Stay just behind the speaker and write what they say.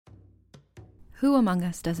Who among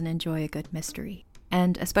us doesn't enjoy a good mystery?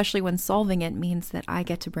 And especially when solving it means that I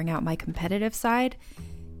get to bring out my competitive side,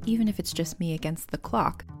 even if it's just me against the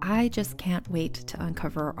clock. I just can't wait to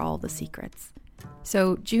uncover all the secrets.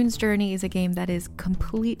 So June's Journey is a game that is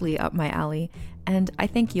completely up my alley, and I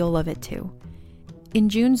think you'll love it too. In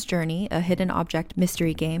June's Journey, a hidden object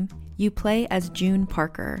mystery game, you play as June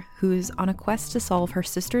Parker, who's on a quest to solve her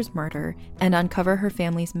sister's murder and uncover her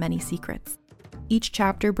family's many secrets. Each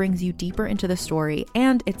chapter brings you deeper into the story,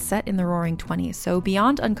 and it's set in the Roaring '20s, so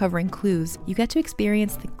beyond uncovering clues, you get to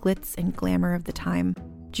experience the glitz and glamour of the time.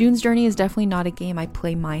 June's Journey is definitely not a game I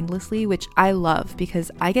play mindlessly, which I love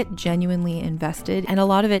because I get genuinely invested, and a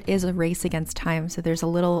lot of it is a race against time, so there's a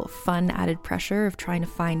little fun added pressure of trying to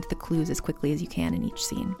find the clues as quickly as you can in each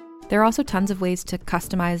scene. There are also tons of ways to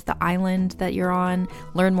customize the island that you're on,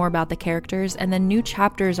 learn more about the characters, and then new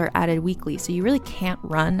chapters are added weekly, so you really can't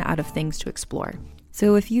run out of things to explore.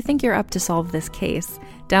 So if you think you're up to solve this case,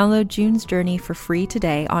 download June's Journey for free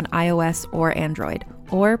today on iOS or Android,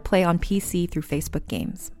 or play on PC through Facebook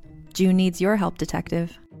Games. June needs your help,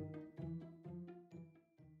 detective.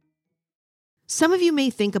 Some of you may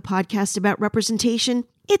think a podcast about representation,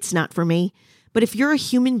 it's not for me. But if you're a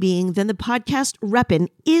human being, then the podcast Reppin'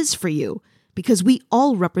 is for you, because we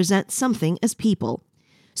all represent something as people.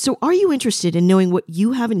 So are you interested in knowing what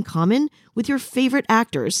you have in common with your favorite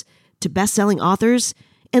actors, to best-selling authors,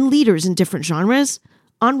 and leaders in different genres?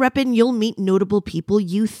 On Reppin', you'll meet notable people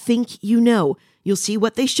you think you know. You'll see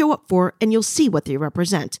what they show up for, and you'll see what they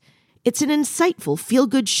represent. It's an insightful,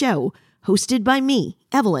 feel-good show hosted by me,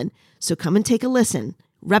 Evelyn. So come and take a listen.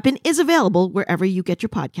 Reppin' is available wherever you get your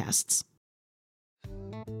podcasts.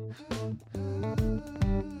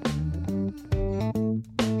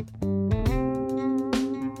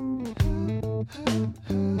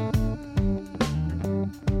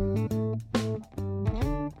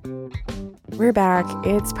 We're back.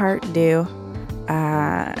 It's part 2. You're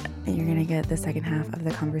going to get the second half of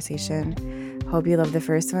the conversation. Hope you love the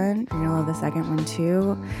first one. You're going to love the second one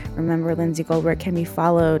too. Remember, Lindsay Goldwert can be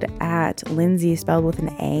followed at Lindsay, spelled with an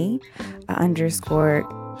A,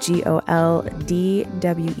 _GOLDWERT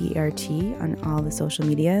on all the social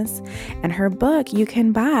medias. And her book you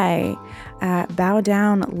can buy at Bow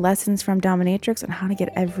Down, Lessons from Dominatrix on how to get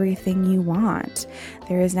everything you want.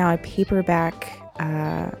 There is now a paperback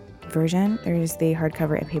version. There's the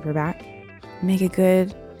hardcover and paperback. Make a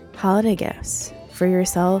good holiday gifts for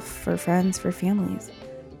yourself, for friends, for families.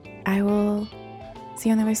 I will see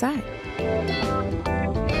you on the other side.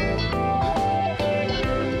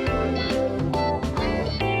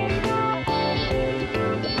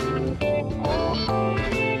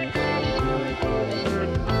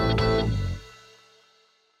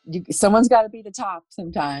 Someone's got to be the top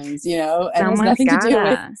sometimes, and it has nothing to do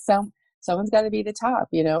with someone's got to be the top,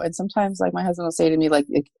 and sometimes like my husband will say to me, or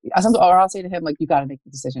I'll say to him, like, you got to make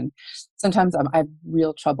the decision. Sometimes I have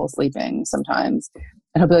real trouble sleeping sometimes.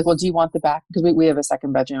 And he'll be like, well, do you want the back? Because we have a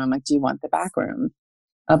second bedroom. I'm like, do you want the back room?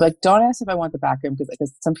 I'll be like, don't ask if I want the back room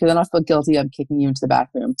because some people don't feel guilty. I'm kicking you into the back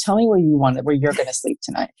room. Tell me where you want it, where you're going to sleep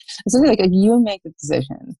tonight. It's something like you make the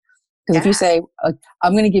decision. Because if you say,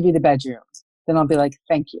 I'm going to give you the bedroom, then I'll be like,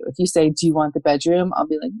 thank you. If you say, do you want the bedroom? I'll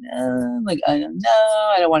be like, no, I don't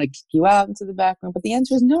know. I don't want to kick you out into the back room. But the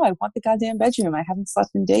answer is no, I want the goddamn bedroom. I haven't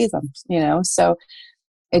slept in days. So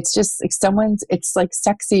it's just like it's like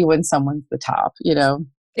sexy when someone's the top,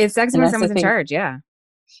 It's sexy when someone's in charge. Yeah.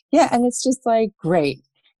 Yeah. And it's just like, great.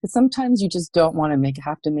 Because sometimes you just don't want to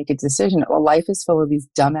have to make a decision. Well, life is full of these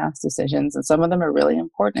dumbass decisions, and some of them are really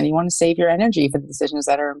important. And you want to save your energy for the decisions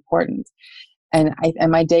that are important. And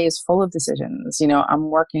my day is full of decisions. I'm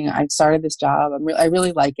working. I started this job. I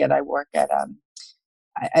really like it. I work at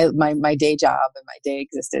my day job and my day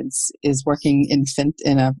existence is working in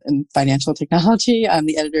financial technology. I'm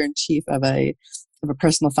the editor-in-chief of a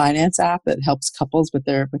personal finance app that helps couples with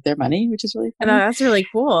their money, which is really fun. No, that's really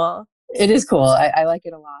cool. It is cool. I like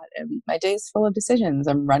it a lot. And my day is full of decisions.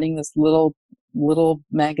 I'm running this little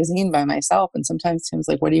magazine by myself. And sometimes Tim's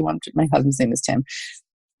like, what do you want? My husband's name is Tim.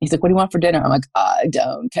 He's like, what do you want for dinner? I'm like, I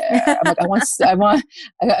don't care. I'm like, I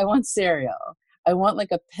want cereal. I want like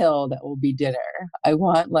a pill that will be dinner. I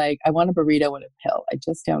want a burrito and a pill. I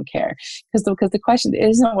just don't care. Because the question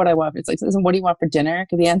isn't what I want. It's like, isn't what do you want for dinner?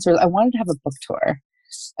 Because the answer is I wanted to have a book tour.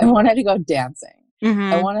 I wanted to go dancing.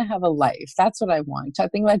 Mm-hmm. I want to have a life. That's what I want. The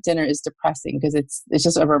thing about dinner is depressing because it's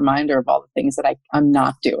just a reminder of all the things that I'm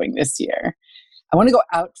not doing this year. I want to go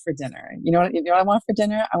out for dinner. You know what I want for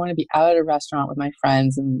dinner? I want to be out at a restaurant with my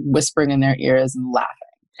friends and whispering in their ears and laughing.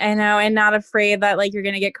 I know, and not afraid that like you're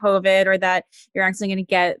going to get COVID or that you're actually going to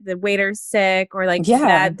get the waiter sick or like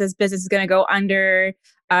that this business is going to go under.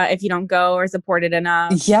 if you don't go or support it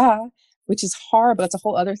enough. Yeah, which is hard, but that's a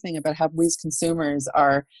whole other thing about how we as consumers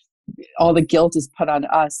are, all the guilt is put on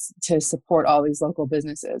us to support all these local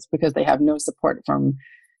businesses because they have no support from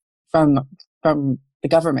the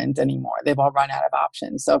government anymore. They've all run out of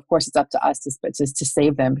options. So of course it's up to us to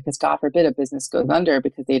save them, because God forbid a business goes under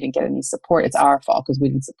because they didn't get any support. It's our fault because we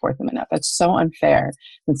didn't support them enough. That's so unfair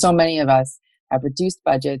when so many of us have reduced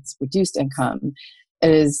budgets, reduced income.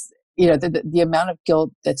 It is, the amount of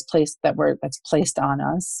guilt that's placed on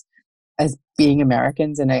us as being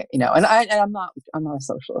Americans, and I'm not a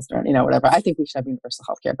socialist or whatever. I think we should have universal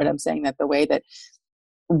health care, but I'm saying that the way that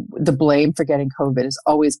the blame for getting COVID is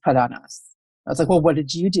always put on us. It's like, well, what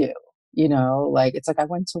did you do? It's like, I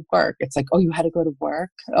went to work. It's like, oh, you had to go to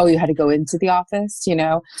work. Oh, you had to go into the office,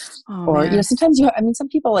 or, man. Sometimes some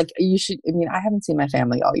people I haven't seen my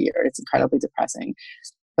family all year. It's incredibly depressing,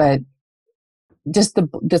 but just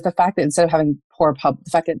the fact that instead of having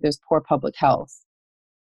the fact that there's poor public health,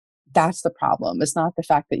 that's the problem. It's not the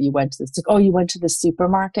fact that you went to you went to the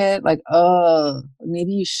supermarket. Like, oh,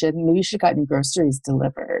 maybe you shouldn't. Maybe you should have gotten groceries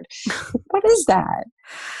delivered. What is that?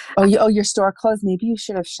 Your store closed. Maybe you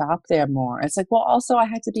should have shopped there more. It's like, well, also I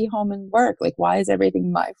had to be home and work. Like, why is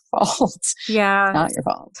everything my fault? Yeah. It's not your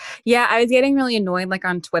fault. Yeah. I was getting really annoyed, like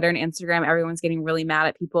on Twitter and Instagram, everyone's getting really mad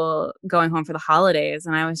at people going home for the holidays.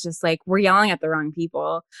 And I was just like, we're yelling at the wrong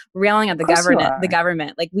people. We're yelling at the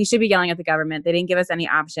government. Like, we should be yelling at the government. They didn't give us any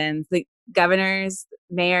options. The governors,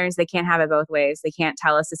 mayors, they can't have it both ways. They can't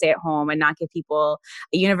tell us to stay at home and not give people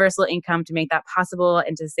a universal income to make that possible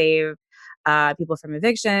and to save people from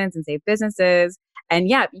evictions and save businesses. And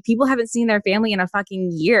yeah, people haven't seen their family in a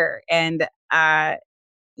fucking year. And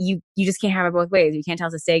you just can't have it both ways. You can't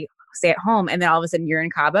tell us to stay at home. And then all of a sudden you're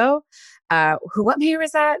in Cabo. What mayor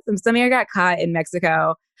was that? Some mayor got caught in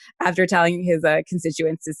Mexico after telling his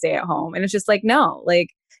constituents to stay at home. And it's just like, no, like,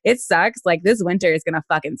 it sucks. Like, this winter is going to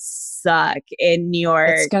fucking suck in New York.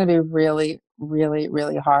 It's going to be really, really,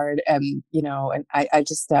 really hard. And, and I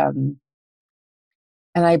just, and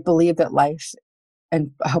I believe that life, and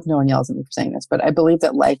I hope no one yells at me for saying this, but I believe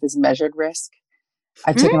that life is measured risk.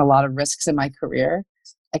 I've taken a lot of risks in my career.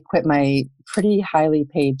 I quit my pretty highly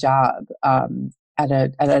paid job at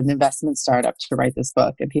an investment startup to write this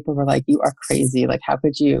book. And people were like, you are crazy. Like, how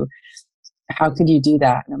could you do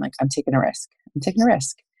that? And I'm like, I'm taking a risk.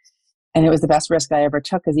 And it was the best risk I ever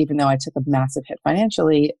took, because even though I took a massive hit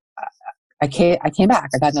financially, I came back.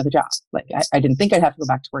 I got another job. Like, I didn't think I'd have to go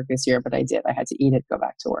back to work this year, but I did. I had to eat it, go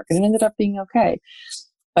back to work. And it ended up being okay.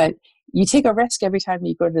 But you take a risk every time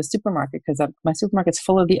you go to the supermarket, because my supermarket's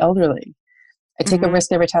full of the elderly. I take a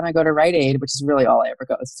risk every time I go to Rite Aid, which is really all I ever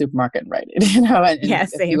go, is supermarket and Rite Aid, and a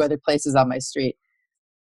few other places on my street.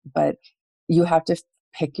 But you have to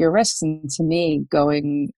pick your risks. And to me,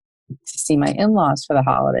 going to see my in-laws for the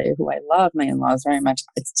holiday, who I love my in-laws very much,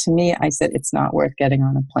 I said, it's not worth getting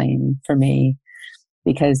on a plane for me,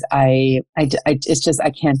 because it's just,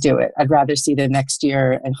 I can't do it. I'd rather see them next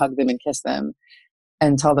year and hug them and kiss them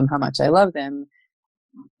and tell them how much I love them,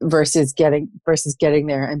 versus getting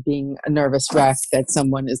there and being a nervous wreck that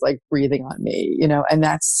someone is like breathing on me, and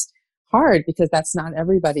that's hard, because that's not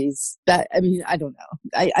everybody's. I don't know.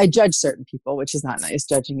 I judge certain people, which is not nice.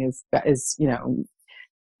 Judging is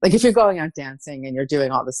like, if you're going out dancing and you're doing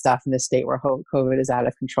all this stuff in this state where COVID is out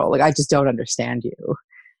of control, like, I just don't understand you.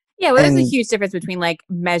 Yeah, well, there's a huge difference between like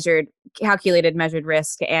calculated measured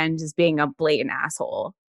risk and just being a blatant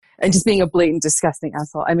asshole. And just being a blatant, disgusting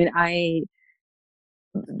asshole.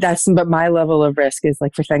 But my level of risk is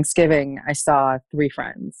like, for Thanksgiving, I saw 3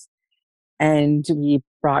 friends and we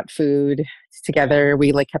brought food together.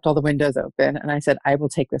 We like kept all the windows open, and I said, I will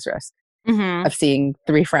take this risk of seeing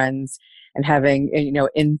 3 friends and having,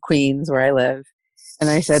 in Queens where I live. And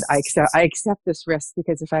I said, I accept this risk,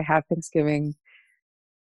 because if I have Thanksgiving,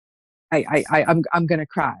 I'm going to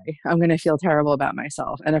cry. I'm going to feel terrible about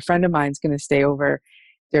myself. And a friend of mine's going to stay over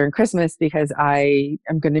during Christmas because I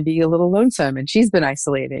am going to be a little lonesome, and she's been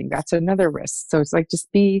isolating. That's another risk. So it's like,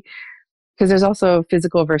 because there's also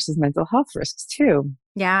physical versus mental health risks too.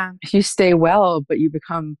 Yeah. If you stay well, but you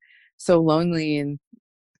become so lonely and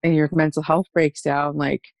your mental health breaks down,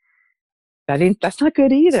 like, that's not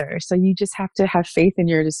good either. So you just have to have faith in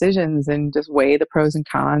your decisions and just weigh the pros and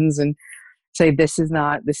cons and say, this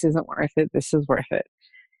isn't worth it. This is worth it.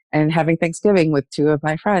 And having Thanksgiving with 3 of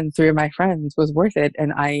my friends was worth it.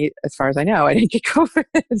 And as far as I know, I didn't get COVID,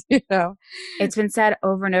 It's been said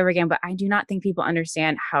over and over again, but I do not think people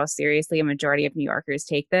understand how seriously a majority of New Yorkers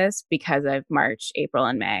take this because of March, April,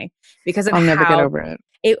 and May. I'll never get over it.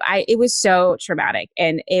 It was so traumatic.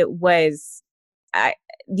 And it was,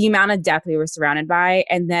 the amount of death we were surrounded by.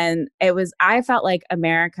 And then I felt like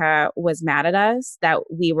America was mad at us, that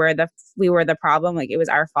we were the problem. Like it was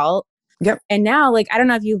our fault. Yep. And now, like, I don't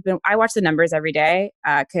know if I watch the numbers every day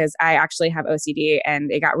because I actually have OCD,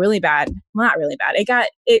 and it got really bad. Well, not really bad.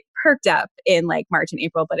 It perked up in like March and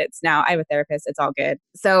April, but it's now, I have a therapist. It's all good.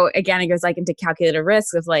 So again, it goes like into calculated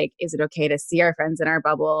risk of like, is it okay to see our friends in our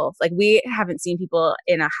bubble? Like we haven't seen people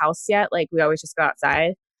in a house yet. Like we always just go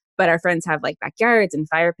outside. But our friends have like backyards and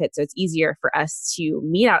fire pits. So it's easier for us to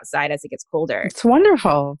meet outside as it gets colder. It's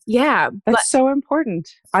wonderful. Yeah. That's so important.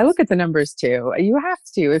 I look at the numbers too. You have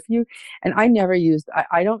to, and I never used,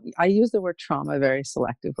 I use the word trauma very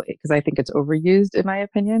selectively because I think it's overused in my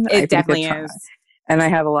opinion. It definitely is. And I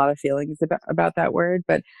have a lot of feelings about that word,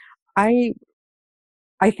 but I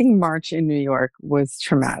think March in New York was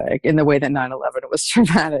traumatic in the way that 9/11 was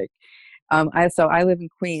traumatic. I live in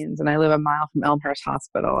Queens and I live a mile from Elmhurst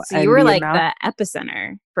Hospital. So you were like the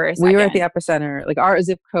epicenter for a second. We were at the epicenter. Like our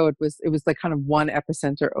zip code was like kind of one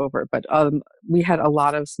epicenter over, but we had a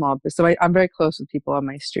lot of small. So I'm very close with people on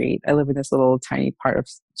my street. I live in this little tiny part of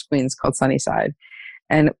Queens called Sunnyside,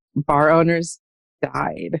 and bar owners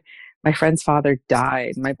died. My friend's father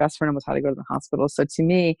died. My best friend almost had to go to the hospital. So to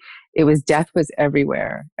me, death was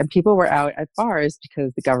everywhere. And people were out at bars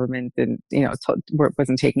because the government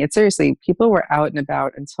wasn't taking it seriously. People were out and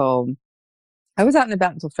about I was out and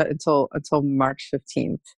about until March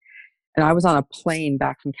 15th. And I was on a plane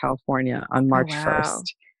back from California on March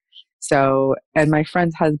 1st. So, and my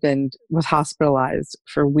friend's husband was hospitalized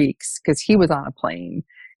for weeks because he was on a plane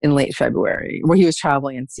in late February, where he was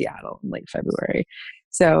traveling in Seattle in late February.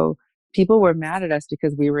 So people were mad at us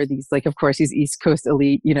because we were these, like, of course, these East Coast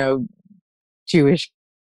elite, Jewish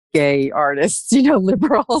gay artists,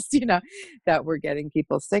 liberals, that were getting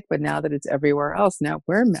people sick. But now that it's everywhere else, now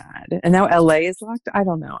we're mad. And now LA is locked. I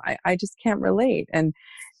don't know. I just can't relate. And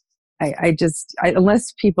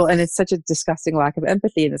unless people, and it's such a disgusting lack of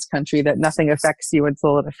empathy in this country that nothing affects you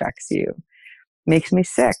until it affects you, makes me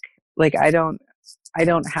sick. Like, I don't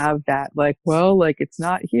have that, like, well, like it's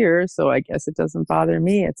not here, so I guess it doesn't bother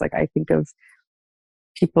me. It's like, I think of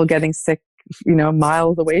people getting sick,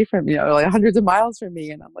 miles away from, like hundreds of miles from me.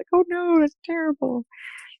 And I'm like, oh no, that's terrible.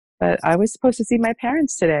 But I was supposed to see my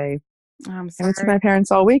parents today. I'm I went to my parents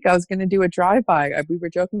all week. I was going to do a drive-by. We were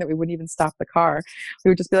joking that we wouldn't even stop the car. We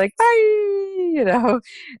would just be like, bye,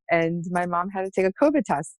 and my mom had to take a COVID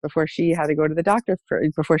test before she had to go to the doctor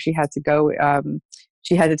before she had to go,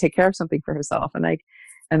 she had to take care of something for herself.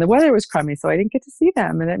 And the weather was crummy, so I didn't get to see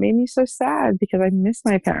them. And it made me so sad because I miss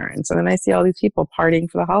my parents. And then I see all these people partying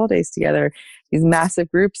for the holidays together, these massive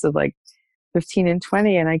groups of like 15 and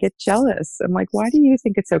 20. And I get jealous. I'm like, why do you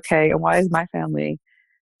think it's okay? And why is my family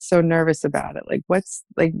so nervous about it? Like,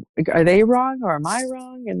 are they wrong or am I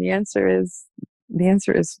wrong? And the answer is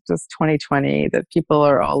just 2020, that people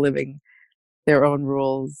are all living their own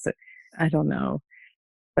rules. I don't know.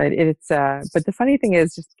 But but the funny thing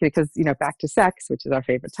is, just because, back to sex, which is our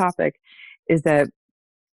favorite topic, is that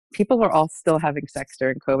people are all still having sex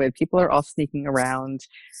during COVID. People are all sneaking around.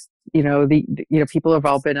 People have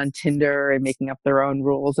all been on Tinder and making up their own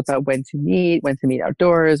rules about when to meet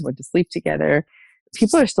outdoors, when to sleep together.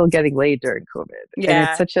 People are still getting laid during COVID.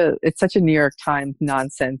 Yeah. And it's such a New York Times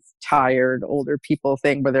nonsense, tired older people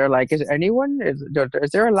thing where they're like, is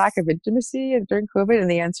there a lack of intimacy during COVID? And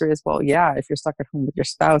the answer is, well, yeah, if you're stuck at home with your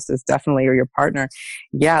spouse, it's definitely, or your partner.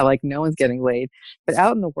 Yeah. Like no one's getting laid. But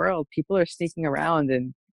out in the world, people are sneaking around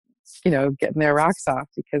and, getting their rocks off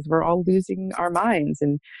because we're all losing our minds.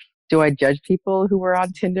 And do I judge people who are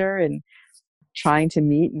on Tinder and trying to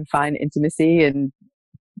meet and find intimacy and,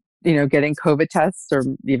 getting COVID tests, or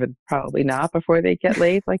even probably not, before they get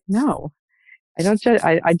laid? Like, no, I don't judge.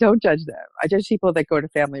 I don't judge them. I judge people that go to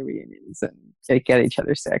family reunions and get each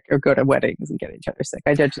other sick, or go to weddings and get each other sick.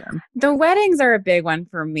 I judge them. The weddings are a big one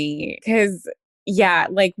for me because, yeah,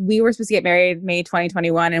 like we were supposed to get married May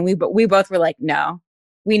 2021, and we both were like, no,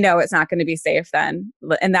 we know it's not going to be safe then.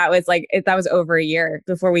 And that was over a year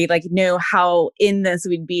before we like knew how in this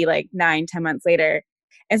we'd be, like 9-10 months later.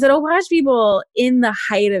 And so to watch people in the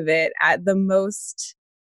height of it at the most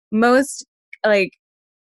like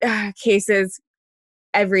cases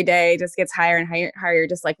every day just gets higher and higher. You're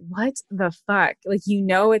just like, what the fuck? Like,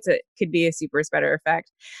 could be a super spreader effect.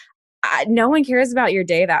 No one cares about your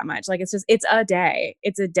day that much. Like, it's a day.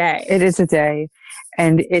 It's a day. It is a day.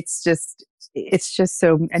 And it's just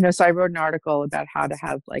so, I know. So I wrote an article about how to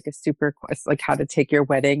have like a super, like how to take your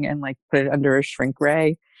wedding and like put it under a shrink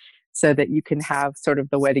ray, so that you can have sort of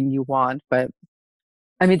the wedding you want. But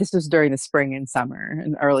I mean, this was during the spring and summer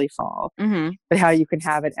and early fall, but how you can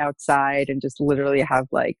have it outside and just literally have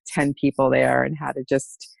like 10 people there, and how to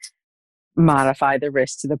just modify the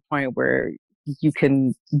risk to the point where you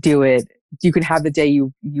can do it. You can have the day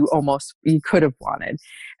you could have wanted.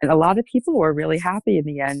 And a lot of people were really happy in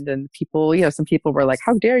the end. And people, some people were like,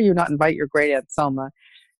 how dare you not invite your great Aunt Selma?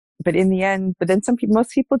 But in the end,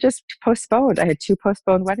 most people just postponed. I had 2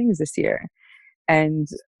 postponed weddings this year. And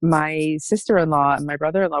my sister-in-law and my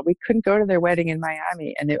brother-in-law, we couldn't go to their wedding in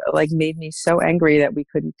Miami. And it like made me so angry that we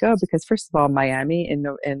couldn't go, because first of all, Miami in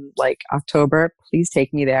like October, please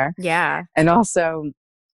take me there. Yeah. And also,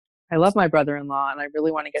 I love my brother-in-law and I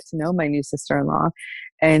really want to get to know my new sister-in-law.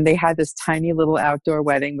 And they had this tiny little outdoor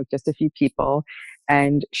wedding with just a few people.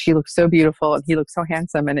 And she looked so beautiful and he looked so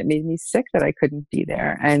handsome, and it made me sick that I couldn't be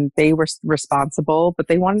there. And they were responsible, but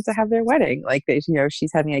they wanted to have their wedding. Like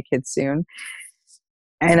she's having a kid soon.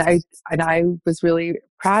 And I was really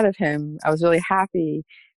proud of him. I was really happy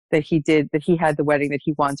that he had the wedding that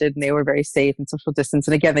he wanted, and they were very safe and social distance.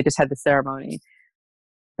 And again, they just had the ceremony.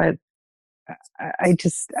 But I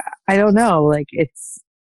don't know, like it's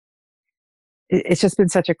just been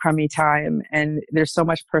such a crummy time, and there's so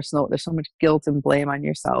much guilt and blame on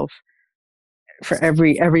yourself for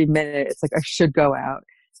every minute. It's like, I should go out,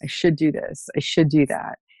 I should do this, I should do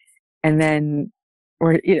that. And then,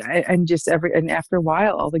 and after a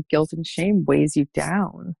while, all the guilt and shame weighs you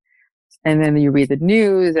down. And then you read the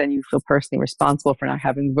news and you feel personally responsible for not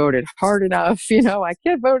having voted hard enough. I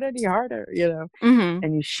can't vote any harder,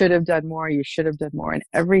 and you should have done more. You should have done more. And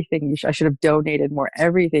everything, I should have donated more.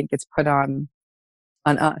 Everything gets put on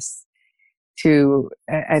us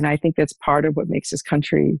and I think that's part of what makes this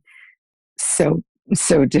country so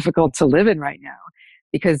difficult to live in right now,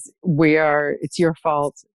 because it's your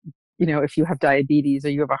fault. If you have diabetes or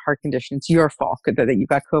you have a heart condition, it's your fault that you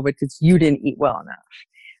got COVID because you didn't eat well enough.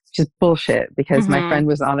 Which is bullshit, because my friend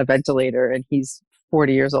was on a ventilator and he's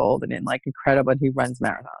 40 years old and incredible, and he runs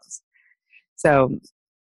marathons. So,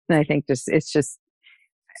 and I think it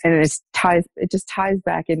just ties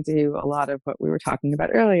back into a lot of what we were talking about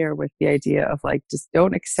earlier with the idea of just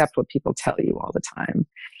don't accept what people tell you all the time.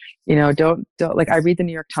 Don't I read the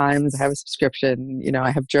New York Times, I have a subscription,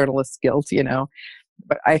 I have journalist guilt,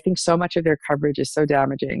 but I think so much of their coverage is so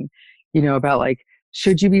damaging, about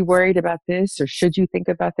should you be worried about this, or should you think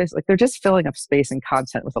about this? They're just filling up space and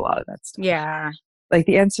content with a lot of that stuff. Yeah.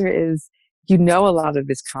 The answer is, a lot of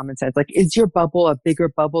this common sense. Is your bubble a bigger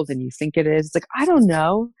bubble than you think it is? It's I don't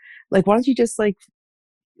know. Why don't you just why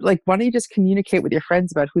don't you just communicate with your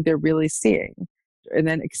friends about who they're really seeing, and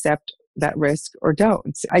then accept that risk or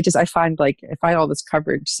don't? I find all this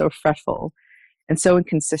coverage so fretful and so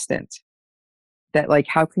inconsistent that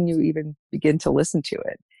how can you even begin to listen to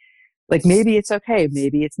it? Maybe it's okay,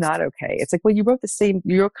 maybe it's not okay. It's well, you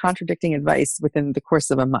wrote contradicting advice within the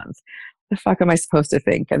course of a month. What the fuck am I supposed to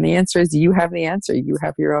think? And the answer is, you have the answer. You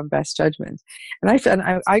have your own best judgment. And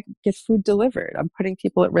I get food delivered. I'm putting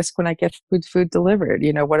people at risk when I get food delivered.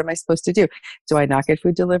 What am I supposed to do? Do I not get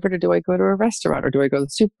food delivered, or do I go to a restaurant, or do I go to the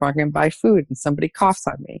supermarket and buy food and somebody coughs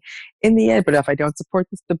on me? In the end, but if I don't support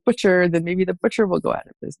the butcher, then maybe the butcher will go out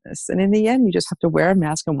of business. And in the end, you just have to wear a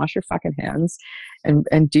mask and wash your fucking hands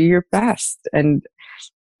and do your best. And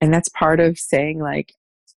that's part of saying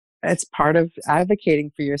it's part of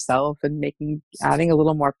advocating for yourself and adding a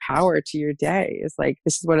little more power to your day. Is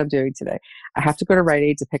this is what I'm doing today. I have to go to Rite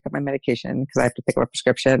Aid to pick up my medication because I have to pick up a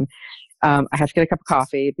prescription. I have to get a cup of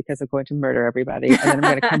coffee because I'm going to murder everybody. And then I'm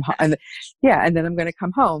going to come home. And then I'm going to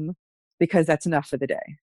come home because that's enough for the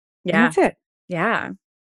day. Yeah. And that's it. Yeah.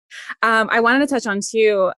 I wanted to touch on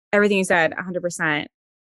too, everything you said 100%.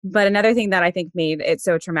 But another thing that I think made it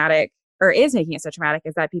so traumatic, or is making it so traumatic,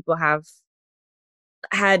 is that people have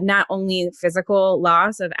had not only physical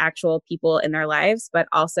loss of actual people in their lives, but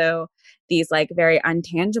also these very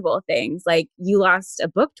untangible things. You lost a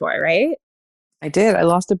book tour, right? I did. I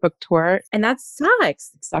lost a book tour. And that sucks.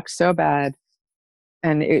 It sucks so bad.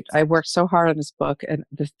 And I worked so hard on this book. And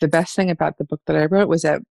the best thing about the book that I wrote was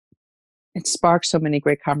that it sparked so many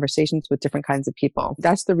great conversations with different kinds of people.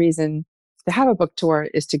 That's the reason to have a book tour,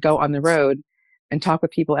 is to go on the road and talk with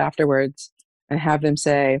people afterwards and have them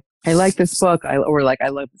say, I like this book, I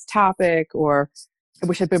love this topic, or I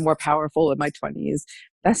wish I'd been more powerful in my 20s.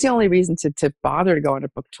 That's the only reason to bother to go on a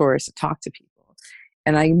book tour, is to talk to people.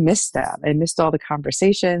 And I missed that. I missed all the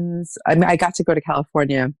conversations. I got to go to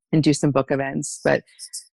California and do some book events, but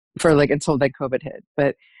until then COVID hit.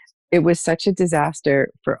 But it was such a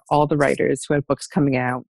disaster for all the writers who had books coming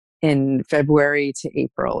out in February to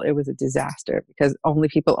April. It was a disaster because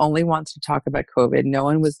people only wanted to talk about COVID. No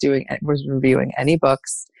one was reviewing any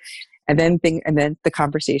books. And then the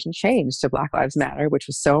conversation changed to Black Lives Matter, which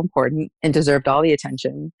was so important and deserved all the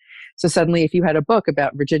attention. So suddenly, if you had a book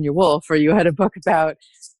about Virginia Woolf or you had a book about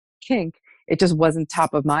kink, it just wasn't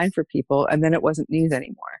top of mind for people. And then it wasn't news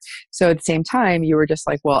anymore. So at the same time, you were just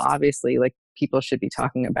like, well, obviously, like, people should be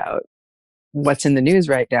talking about what's in the news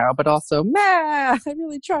right now, but also, I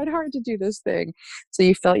really tried hard to do this thing. So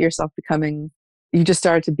you felt yourself becoming, you just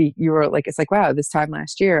started to be, you were like, it's like, wow, this time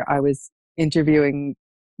last year, I was interviewing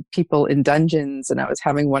people in dungeons and I was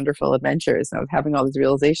having wonderful adventures and I was having all these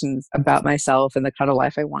realizations about myself and the kind of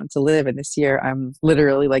life I wanted to live. And this year I'm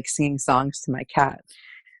literally like singing songs to my cat.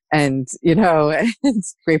 And,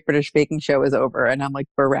 Great British Baking Show is over and I'm like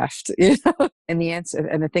bereft, and the answer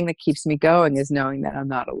and the thing that keeps me going is knowing that I'm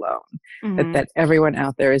not alone, that everyone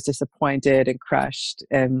out there is disappointed and crushed.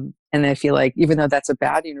 And I feel like even though that's a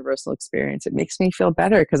bad universal experience, it makes me feel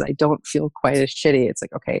better because I don't feel quite as shitty. It's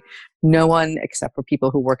like, okay, no one except for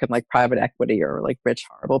people who work in like private equity or like rich,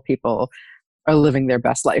 horrible people are living their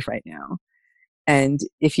best life right now. And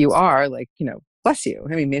if you are, like, bless you.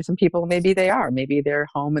 I mean, maybe some people, maybe they are. Maybe they're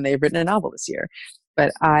home and they've written a novel this year.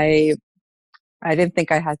 But I didn't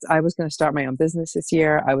think I was going to start my own business this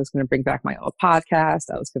year. I was going to bring back my old podcast.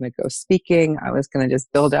 I was going to go speaking. I was going to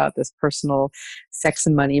just build out this personal sex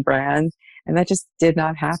and money brand. And that just did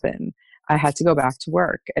not happen. I had to go back to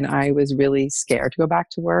work. And I was really scared to go back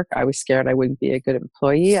to work. I was scared I wouldn't be a good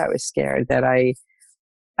employee. I was scared that I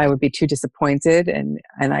would be too disappointed. And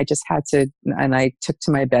I just had to, and I took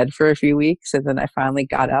to my bed for a few weeks. And then I finally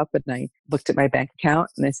got up and I looked at my bank account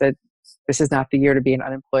and I said, this is not the year to be an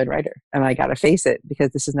unemployed writer. And I got to face it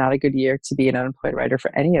because this is not a good year to be an unemployed writer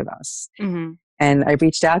for any of us. Mm-hmm. And I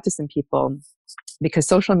reached out to some people because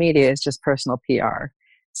social media is just personal PR.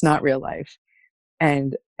 It's not real life.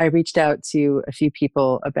 And I reached out to a few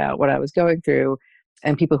people about what I was going through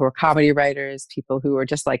and people who are comedy writers, people who are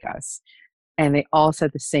just like us. And they all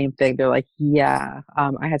said the same thing. They're like, I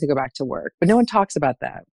had to go back to work. But no one talks about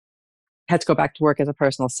that. I had to go back to work as a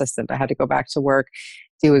personal assistant. I had to go back to work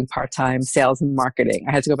doing part-time sales and marketing.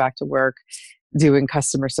 I had to go back to work doing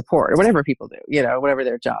customer support or whatever people do, whatever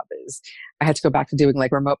their job is. I had to go back to doing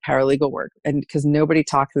like remote paralegal work. And because nobody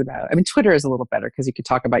talks about, I mean, Twitter is a little better because you could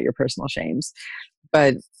talk about your personal shames.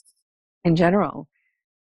 But in general,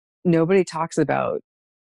 nobody talks about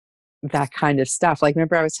that kind of stuff. Like,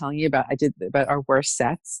 remember I was telling you about our worst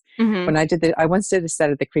sets? Mm-hmm. When I once did a set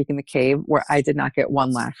at the Creek in the Cave where I did not get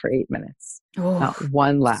one laugh for 8 minutes. Oh. Not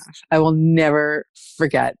one laugh. I will never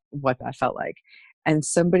forget what that felt like. And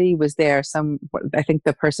somebody was there, I think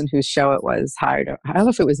the person whose show it was hired, I don't know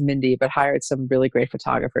if it was Mindy, but hired some really great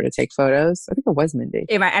photographer to take photos. I think it was Mindy.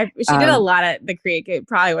 She did a lot at the Creek. It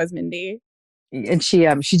probably was Mindy. And she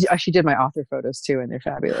did my author photos too, and they're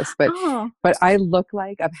fabulous. But I look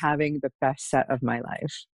like I'm having the best set of my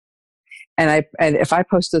life. And if I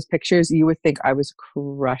post those pictures, you would think I was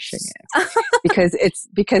crushing it because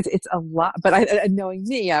it's a lot. But knowing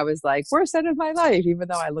me, I was like, worst set of my life, even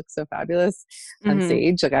though I look so fabulous on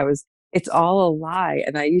stage. Like it's all a lie.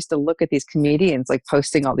 And I used to look at these comedians like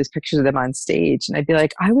posting all these pictures of them on stage, and I'd be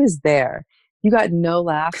like, I was there. You got no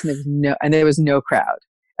laughs, and there was no crowd.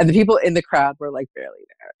 And the people in the crowd were like barely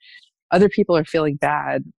there. Other people are feeling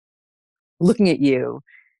bad looking at you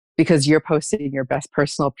because you're posting your best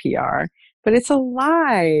personal PR, but it's a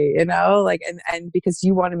lie, like, and because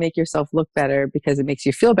you want to make yourself look better because it makes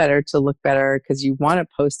you feel better to look better because you want to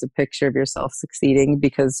post a picture of yourself succeeding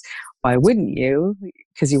because why wouldn't you?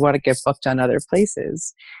 Because you want to get booked on other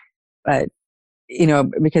places. But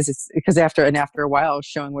because after a while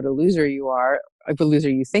showing what a loser you are, the loser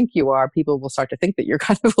you think you are, people will start to think that you're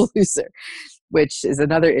kind of a loser, which is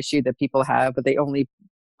another issue that people have, but they only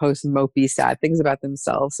post mopey, sad things about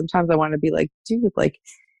themselves. Sometimes I want to be like, dude, like,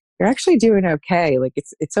 you're actually doing okay. Like,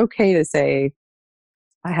 it's okay to say,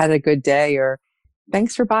 I had a good day, or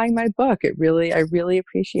thanks for buying my book. I really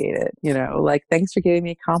appreciate it. Like, thanks for giving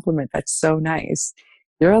me a compliment. That's so nice.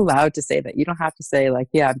 You're allowed to say that. You don't have to say like,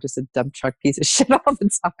 yeah, I'm just a dump truck piece of shit all the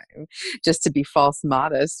time just to be false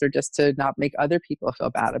modest or just to not make other people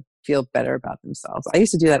feel better about themselves. I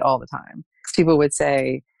used to do that all the time. People would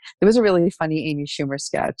say, there was a really funny Amy Schumer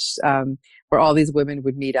sketch where all these women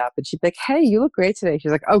would meet up and she'd be like, hey, you look great today.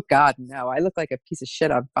 She's like, oh God, no, I look like a piece of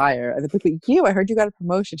shit on fire. And they'd be like, I heard you got a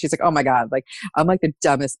promotion. She's like, oh my God, like, I'm like the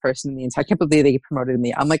dumbest person in the entire, I can't believe they promoted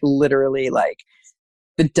me. I'm like literally like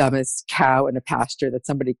the dumbest cow in a pasture that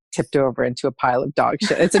somebody tipped over into a pile of dog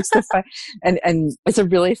shit. It's just fun, and it's a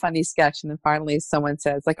really funny sketch. And then finally someone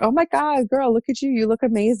says like, "Oh my God, girl, look at you. You look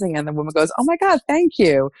amazing." And the woman goes, "Oh my God, thank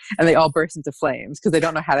you." And they all burst into flames because they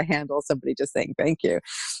don't know how to handle somebody just saying thank you.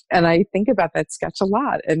 And I think about that sketch a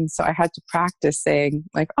lot. And so I had to practice saying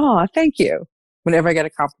like, "Oh, thank you." Whenever I get a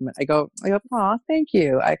compliment, I go, "Oh, thank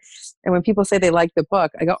you." And when people say they like the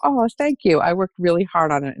book, I go, "Oh, thank you. I worked really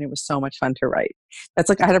hard on it and it was so much fun to write." That's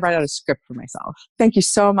like, I had to write out a script for myself. Thank you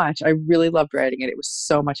so much. I really loved writing it. It was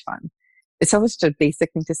so much fun. It sounds such a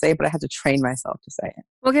basic thing to say, but I had to train myself to say it.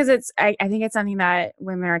 Well, because I think it's something that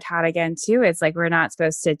women are taught again too. It's like, we're not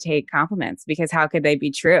supposed to take compliments because how could they be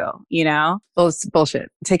true? You know? Well, it's bullshit.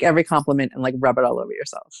 Take every compliment and like rub it all over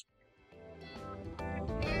yourself.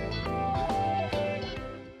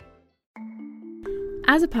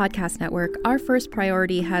 As a podcast network, our first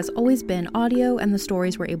priority has always been audio and the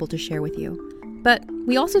stories we're able to share with you. But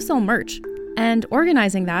we also sell merch, and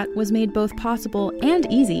organizing that was made both possible and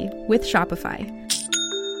easy with Shopify.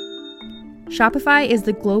 Shopify is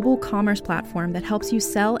the global commerce platform that helps you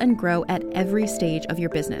sell and grow at every stage of your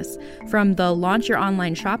business, from the launch your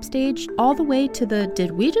online shop stage all the way to the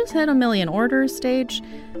did we just hit 1 million orders stage.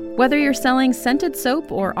 Whether you're selling scented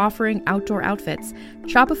soap or offering outdoor outfits,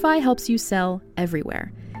 Shopify helps you sell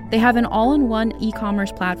everywhere. They have an all-in-one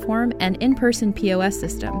e-commerce platform and in-person POS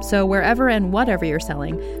system, so wherever and whatever you're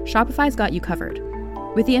selling, Shopify's got you covered.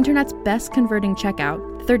 With the internet's best converting checkout,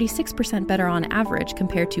 36% better on average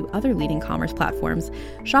compared to other leading commerce platforms,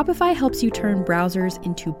 Shopify helps you turn browsers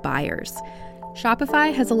into buyers.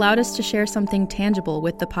 Shopify has allowed us to share something tangible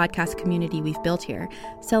with the podcast community we've built here,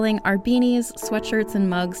 selling our beanies, sweatshirts, and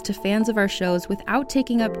mugs to fans of our shows without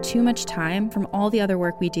taking up too much time from all the other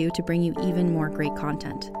work we do to bring you even more great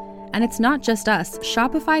content. And it's not just us.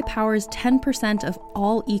 Shopify powers 10% of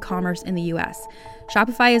all e-commerce in the US.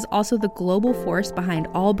 Shopify is also the global force behind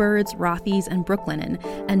Allbirds, Rothy's, and Brooklinen,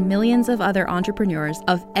 and millions of other entrepreneurs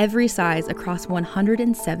of every size across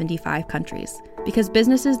 175 countries. Because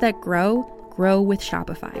businesses that grow with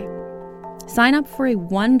Shopify. Sign up for a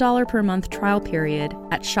 $1 per month trial period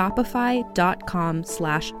at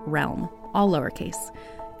shopify.com/realm, all lowercase.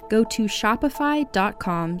 Go to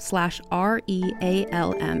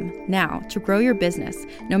shopify.com/REALM now to grow your business,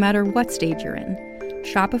 no matter what stage you're in.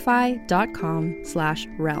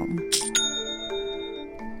 Shopify.com/realm.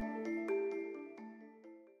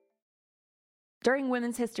 During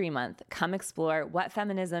Women's History Month, come explore what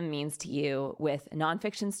feminism means to you with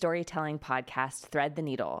nonfiction storytelling podcast Thread the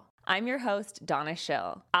Needle. I'm your host, Donna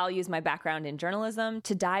Schill. I'll use my background in journalism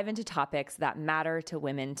to dive into topics that matter to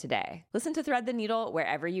women today. Listen to Thread the Needle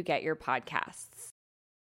wherever you get your podcasts.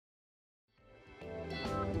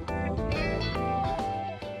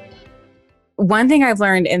 One thing I've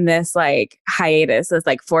learned in this hiatus, this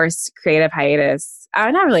forced creative hiatus,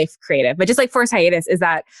 not really creative, but just forced hiatus, is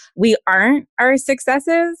that we aren't our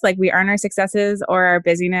successes. We aren't our successes or our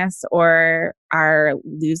busyness or our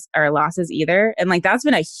losses either. And that's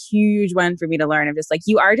been a huge one for me to learn of just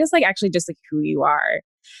you are just actually just who you are.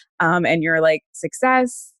 And your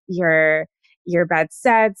success, your bad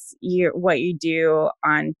sets, what you do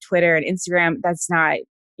on Twitter and Instagram, that's not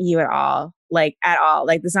you at all. At all.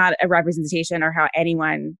 That's not a representation or how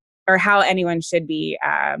anyone should be,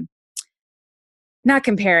 not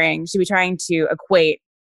comparing, should be trying to equate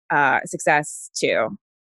success to,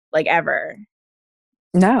 ever.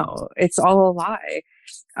 No, it's all a lie.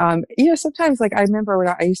 Sometimes I remember when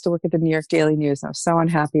I used to work at the New York Daily News, and I was so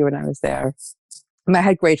unhappy when I was there. I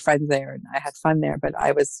had great friends there and I had fun there, but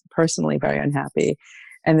I was personally very unhappy.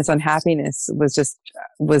 And this unhappiness was just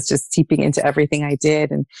seeping into everything I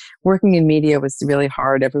did. And working in media was really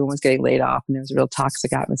hard. Everyone was getting laid off and there was a real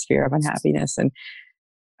toxic atmosphere of unhappiness. And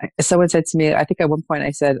someone said to me, I think at one point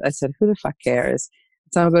I said, who the fuck cares?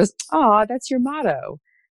 Someone goes, "Oh, that's your motto."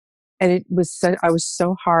 And it was I was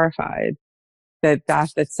so horrified that I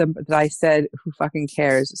said, "Who fucking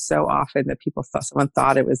cares?" so often that someone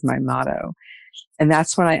thought it was my motto. And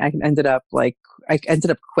that's when I ended up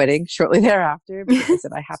quitting shortly thereafter, because I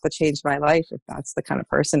said I have to change my life if that's the kind of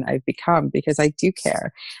person I've become, because I do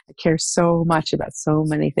care. I care so much about so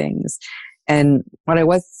many things. And what I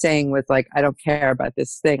was saying was I don't care about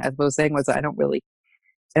this thing. I was saying was I don't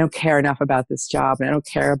care enough about this job, and I don't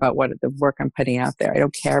care about what the work I'm putting out there. I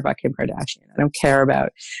don't care about Kim Kardashian. I don't care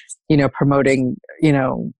about, promoting,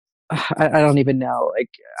 I don't even know.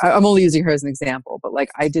 I'm only using her as an example, but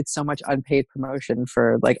I did so much unpaid promotion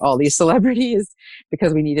for all these celebrities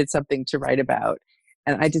because we needed something to write about.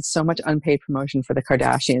 And I did so much unpaid promotion for the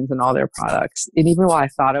Kardashians and all their products. And even while I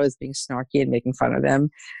thought I was being snarky and making fun of them,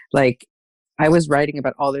 I was writing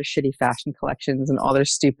about all their shitty fashion collections and all their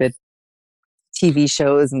stupid TV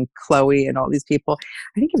shows and Chloe and all these people.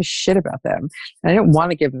 I didn't give a shit about them. And I didn't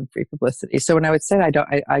want to give them free publicity. So when I would say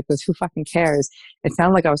I goes, who fucking cares? It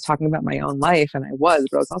sounded like I was talking about my own life, and I was,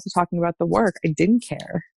 but I was also talking about the work. I didn't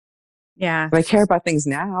care. Yeah. But I care about things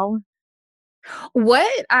now. What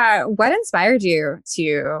inspired you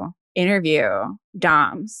to interview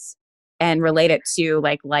doms and relate it to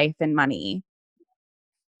like life and money?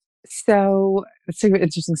 So it's an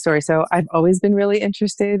interesting story. So I've always been really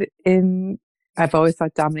interested in, I've always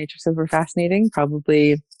thought dominatrixes were fascinating,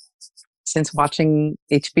 probably since watching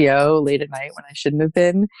HBO late at night when I shouldn't have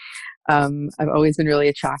been. I've always been really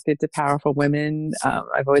attracted to powerful women.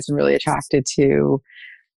 I've always been really attracted to,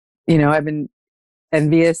 I've been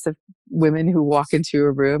envious of women who walk into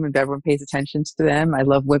a room and everyone pays attention to them. I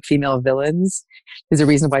love female villains. There's a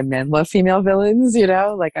reason why men love female villains,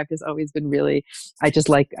 like I've just always been really, I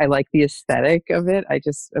like the aesthetic of it. I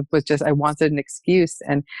wanted an excuse,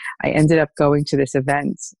 and I ended up going to this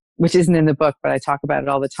event, which isn't in the book, but I talk about it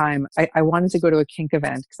all the time. I wanted to go to a kink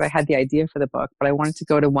event because I had the idea for the book, but I wanted to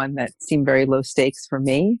go to one that seemed very low stakes for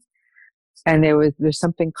me. And there's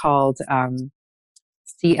something called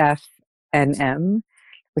CFNM,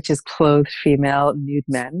 which is clothed female nude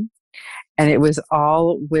men. And it was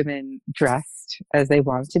all women dressed as they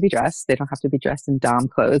wanted to be dressed. They don't have to be dressed in dom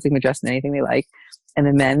clothes. They can be dressed in anything they like. And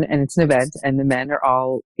the men, and it's an event, and the men are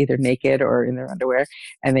all either naked or in their underwear,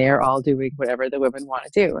 and they are all doing whatever the women want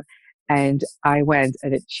to do. And I went,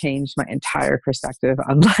 and it changed my entire perspective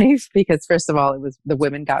on life, because first of all, it was the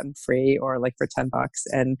women gotten free or like for $10,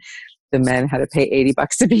 and the men had to pay $80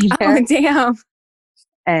 to be there. Oh, damn.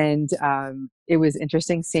 And it was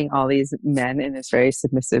interesting seeing all these men in this very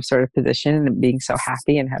submissive sort of position and being so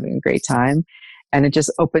happy and having a great time. And it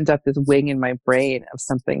just opened up this wing in my brain of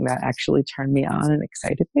something that actually turned me on and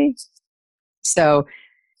excited me. So,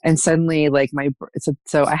 and suddenly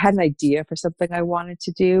so I had an idea for something I wanted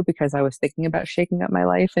to do because I was thinking about shaking up my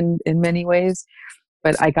life in many ways.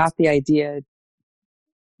 But I got the idea,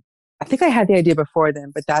 I think I had the idea before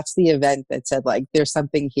then, but that's the event that said like, there's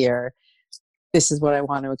something here. This is what I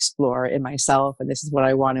want to explore in myself, and this is what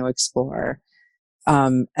I want to explore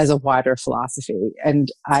as a wider philosophy. And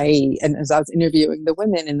as I was interviewing the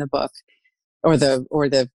women in the book, or the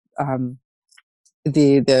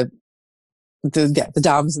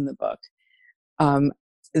doms in the book,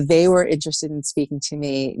 they were interested in speaking to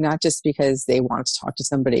me, not just because they wanted to talk to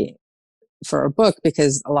somebody for a book,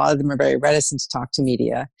 because a lot of them are very reticent to talk to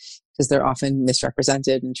media because they're often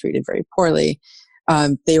misrepresented and treated very poorly.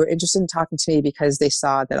 They were interested in talking to me because they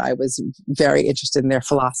saw that I was very interested in their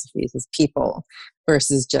philosophies as people,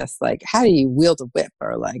 versus just like, how do you wield a whip,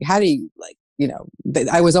 or like, how do you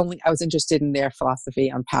I was interested in their philosophy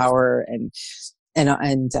on power and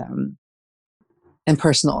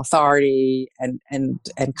personal authority and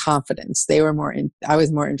confidence. I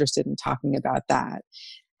was more interested in talking about that.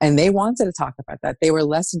 And they wanted to talk about that. They were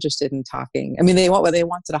less interested in talking. I mean, they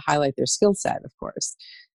wanted to highlight their skill set, of course,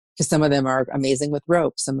 because some of them are amazing with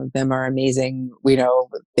rope. Some of them are amazing,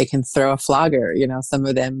 they can throw a flogger, some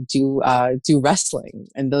of them do wrestling,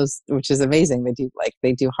 and which is amazing.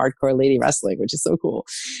 They do hardcore lady wrestling, which is so cool.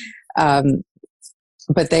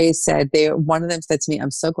 But one of them said to me,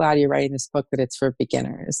 I'm so glad you're writing this book, but it's for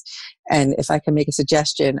beginners. And if I can make a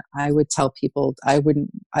suggestion, I would tell people, I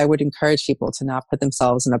would encourage people to not put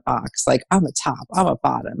themselves in a box. Like, I'm a top, I'm a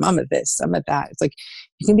bottom, I'm a this, I'm a that. It's like,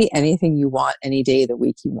 you can be anything you want any day of the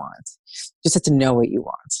week you want. You just have to know what you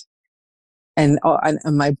want. And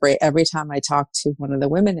my brain, every time I talked to one of the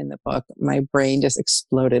women in the book, my brain just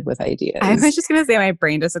exploded with ideas. I was just going to say my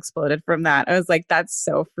brain just exploded from that. I was like, that's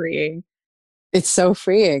so freeing. It's so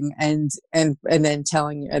freeing. And then and then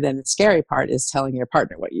the scary part is telling your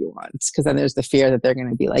partner what you want. Because then there's the fear that they're going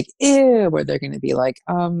to be like, ew, or they're going to be like,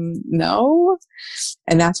 no.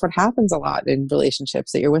 And that's what happens a lot in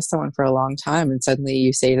relationships, that you're with someone for a long time and suddenly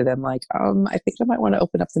you say to them like, I think I might want to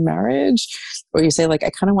open up the marriage. Or you say like, I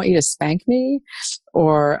kind of want you to spank me,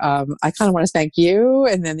 or I kind of want to spank you.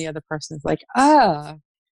 And then the other person is like, and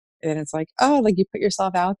it's like, like you put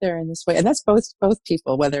yourself out there in this way. And that's both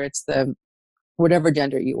people, whether it's whatever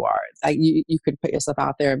gender you are, you could put yourself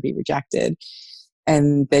out there and be rejected,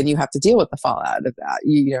 and then you have to deal with the fallout of that.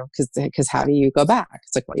 Because how do you go back?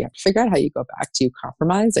 It's like, well, you have to figure out how you go back. Do you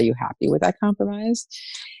compromise? Are you happy with that compromise?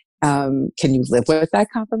 Can you live with that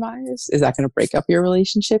compromise? Is that going to break up your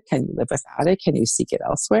relationship? Can you live without it? Can you seek it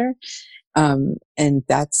elsewhere? And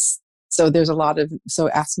so there's a lot of,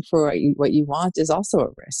 asking for what you want is also a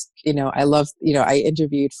risk. I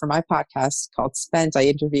interviewed for my podcast called Spent, I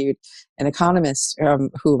interviewed an economist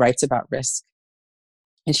who writes about risk.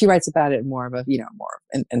 And she writes about it more of a, more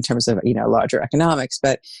in terms of, larger economics.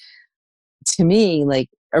 But to me, like,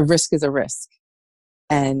 a risk is a risk,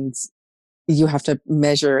 and you have to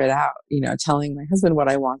measure it out. Telling my husband what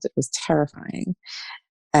I wanted was terrifying.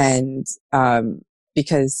 And,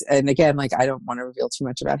 and again, like, I don't want to reveal too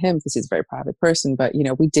much about him because he's a very private person, but,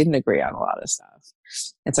 we didn't agree on a lot of stuff.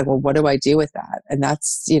 It's like, well, what do I do with that? And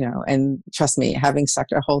that's, and trust me, having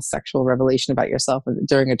a whole sexual revelation about yourself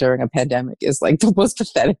during a pandemic is like the most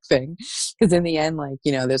pathetic thing. Because in the end, like,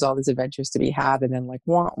 there's all these adventures to be had, and then like,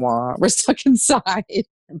 wah, wah, we're stuck inside.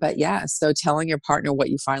 But yeah, so telling your partner what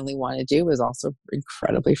you finally want to do is also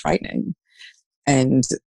incredibly frightening. And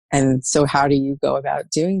so how do you go about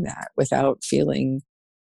doing that without feeling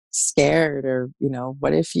scared? Or,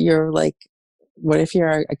 what if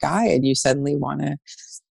you're a guy and you suddenly want to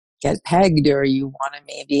get pegged, or you want to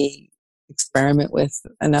maybe experiment with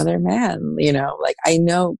another man? Like, I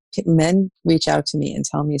know men reach out to me and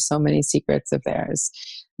tell me so many secrets of theirs,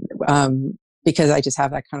 because I just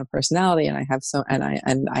have that kind of personality, and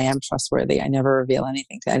I am trustworthy. I never reveal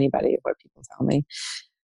anything to anybody of what people tell me.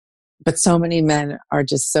 But so many men are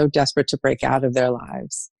just so desperate to break out of their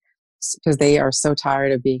lives because they are so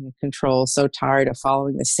tired of being in control, so tired of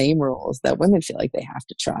following the same rules that women feel like they have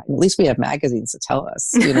to try. And at least we have magazines to tell us,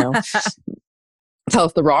 tell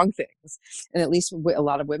us the wrong things. And at least a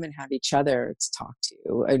lot of women have each other to talk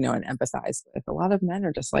to, and empathize with. A lot of men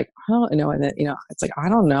are just like, oh, and then, it's like, I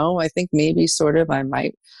don't know. I think maybe sort of I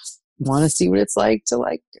might want to see what it's like to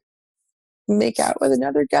like make out with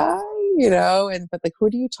another guy. But like, who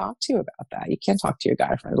do you talk to about that? You can't talk to your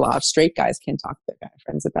guy friend. A lot of straight guys can't talk to their guy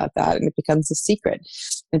friends about that. And it becomes a secret.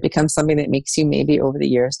 It becomes something that makes you maybe over the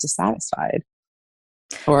years dissatisfied.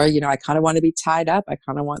 Or, I kind of want to be tied up. I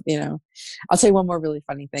kind of want, I'll say one more really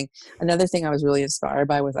funny thing. Another thing I was really inspired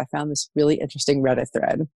by was I found this really interesting Reddit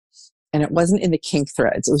thread. And it wasn't in the kink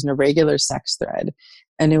threads. It was in a regular sex thread.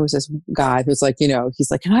 And it was this guy who's like,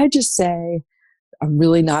 he's like, can I just say, I'm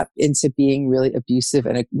really not into being really abusive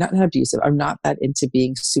and not abusive. I'm not that into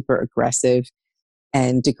being super aggressive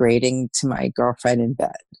and degrading to my girlfriend in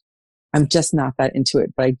bed. I'm just not that into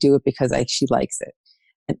it, but I do it because she likes it.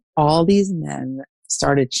 And all these men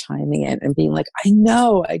started chiming in and being like, I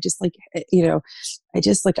know, I just like,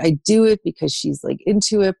 I do it because she's like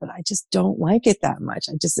into it, but I just don't like it that much.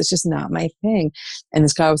 It's just not my thing. And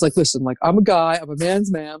this guy was like, listen, like, I'm a guy, I'm a man's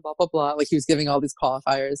man, blah, blah, blah. Like, he was giving all these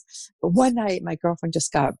qualifiers. But one night my girlfriend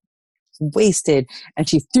just got wasted and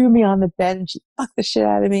she threw me on the bed and she fucked the shit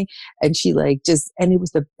out of me, and she like and it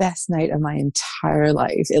was the best night of my entire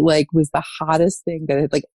life. It like was the hottest thing that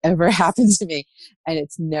had like ever happened to me, and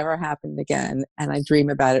it's never happened again, and I dream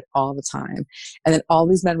about it all the time. And then all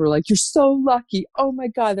these men were like, you're so lucky, oh my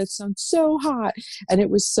god, that sounds so hot. And it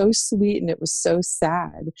was so sweet, and it was so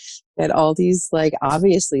sad that all these like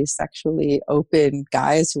obviously sexually open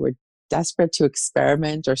guys who were desperate to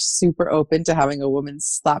experiment or super open to having a woman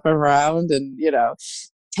slap around and,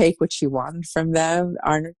 take what you want from them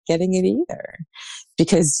aren't getting it either.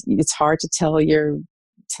 Because it's hard to tell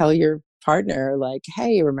your partner, like,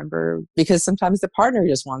 hey, remember, because sometimes the partner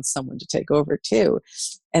just wants someone to take over too.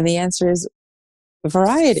 And the answer is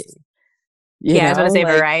variety. I was going to say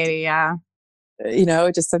variety, yeah.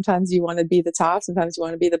 Just sometimes you want to be the top, sometimes you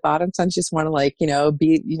want to be the bottom, sometimes you just want to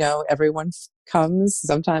be, everyone comes,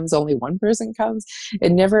 sometimes only one person comes.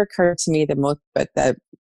 It never occurred to me that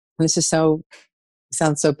this is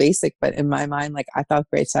sounds so basic, but in my mind, like, I thought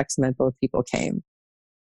great sex meant both people came.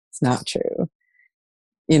 It's not true.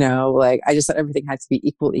 Like, I just thought everything had to be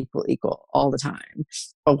equal all the time.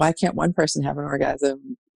 But why can't one person have an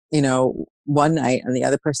orgasm, one night and the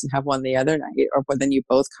other person have one the other night, or then you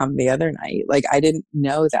both come the other night? Like, I didn't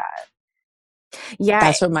know that. Yeah.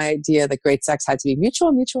 That's what my idea that great sex had to be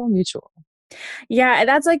mutual. Yeah.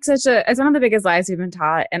 That's like it's one of the biggest lies we've been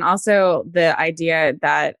taught. And also the idea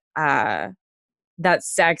that, that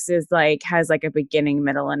sex is like, has like a beginning,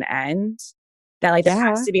 middle, and end. That like there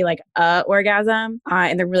has to be like a orgasm,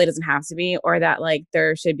 and there really doesn't have to be, or that like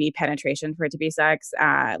there should be penetration for it to be sex.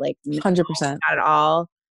 Like 100%, not at all.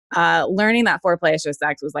 Learning that foreplay is just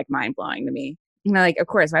sex was like mind blowing to me. Like, of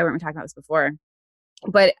course, why weren't we talking about this before?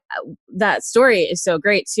 But that story is so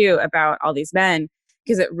great too about all these men,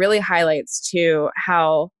 because it really highlights too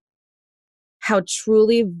how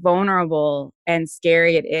truly vulnerable and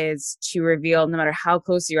scary it is to reveal, no matter how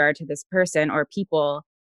close you are to this person or people,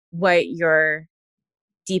 what your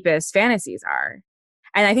deepest fantasies are.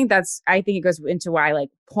 And I think it goes into why like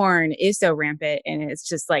porn is so rampant, and it's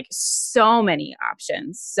just like so many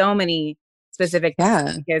options, so many specific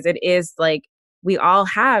things, because it is like we all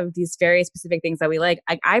have these very specific things that we like.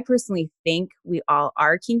 I personally think we all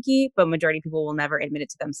are kinky, but majority of people will never admit it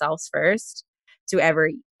to themselves first to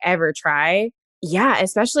ever try. Yeah,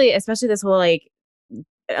 especially this whole like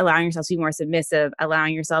allowing yourself to be more submissive,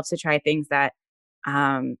 allowing yourself to try things that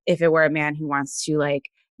if it were a man who wants to like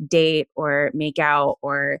date or make out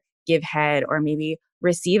or give head or maybe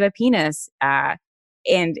receive a penis,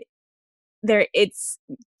 and it's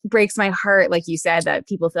breaks my heart, like you said, that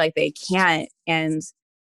people feel like they can't, and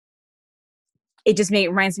it just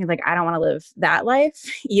reminds me of like I don't want to live that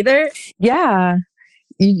life either. Yeah,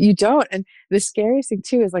 you don't. And the scariest thing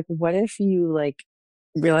too is like, what if you like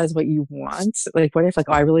realize what you want? Like, what if like,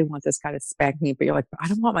 oh, I really want this guy to spank me, but you're like, I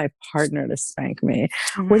don't want my partner to spank me.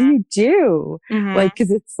 What do you do? Like,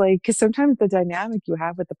 because sometimes the dynamic you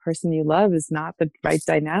have with the person you love is not the right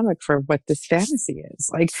dynamic for what this fantasy is.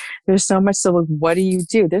 Like, there's so much. So like, what do you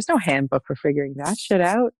do? There's no handbook for figuring that shit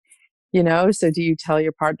out. So do you tell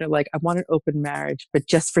your partner, like, I want an open marriage, but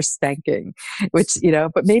just for spanking, which,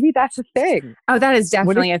 but maybe that's a thing. Oh, that is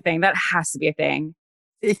definitely a thing. That has to be a thing.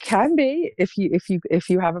 It can be if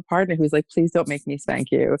you have a partner who's like, please don't make me spank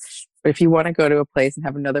you. But if you want to go to a place and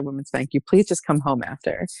have another woman spank you, please just come home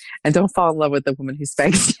after and don't fall in love with the woman who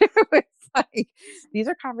spanks you. It's like, these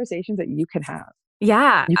are conversations that you can have.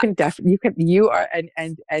 Yeah. You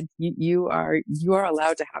are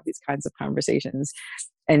allowed to have these kinds of conversations.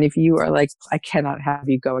 And if you are like, I cannot have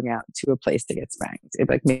you going out to a place to get spanked, it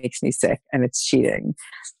like makes me sick and it's cheating.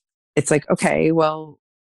 It's like, okay, well,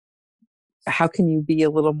 how can you be a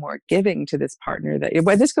little more giving to this partner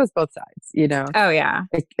well, this goes both sides, Oh yeah.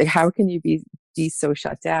 Like how can you be so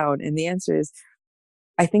shut down? And the answer is,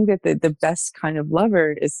 I think that the best kind of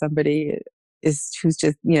lover is somebody who's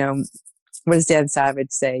just, what does Dan Savage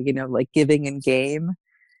say? Like giving and game,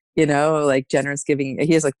 like generous giving.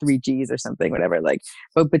 He has like 3 G's or something, whatever. Like,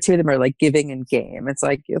 but 2 of them are like giving and game. It's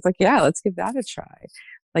like, yeah, let's give that a try.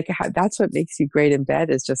 Like that's what makes you great in bed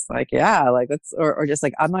is just like, yeah, like let's, or just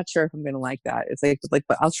like, I'm not sure if I'm going to like that. It's like,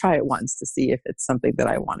 but I'll try it once to see if it's something that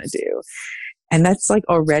I want to do. And that's like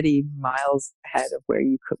already miles ahead of where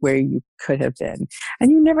you could have been. And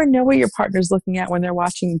you never know what your partner's looking at when they're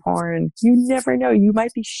watching porn. You never know. You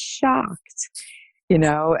might be shocked,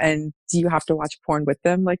 and do you have to watch porn with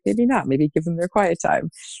them? Like maybe not, maybe give them their quiet time.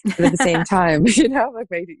 But at the same time, like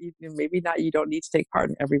maybe not, you don't need to take part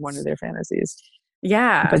in every one of their fantasies.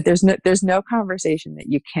 Yeah. But there's no conversation that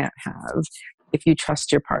you can't have if you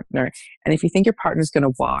trust your partner. And if you think your partner's going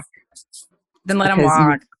to walk, then let them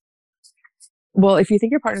walk. Well, if you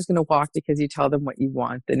think your partner's going to walk because you tell them what you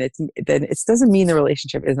want, then it doesn't mean the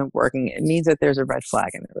relationship isn't working. It means that there's a red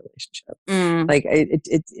flag in the relationship. Like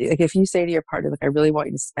like if you say to your partner, like, I really want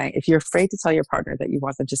you to spank. If you're afraid to tell your partner that you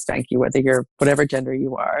want them to spank you, whether you're whatever gender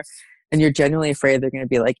you are, and you're genuinely afraid they're going to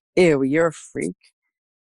be like, ew, you're a freak.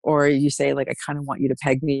 Or you say like, I kind of want you to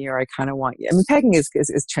peg me, or I kind of want you. I mean, pegging is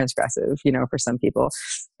transgressive, for some people.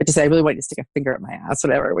 But to say, I really want you to stick a finger up my ass,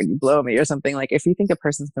 whatever, when you blow me or something. Like if you think a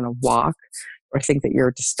person's going to walk or think that you're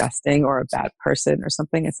disgusting or a bad person or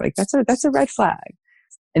something, it's like, that's a red flag.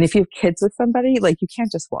 And if you have kids with somebody, like you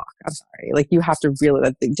can't just walk. I'm sorry. Like you have to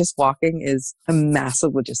really, just walking is a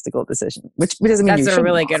massive logistical decision, which doesn't mean that's a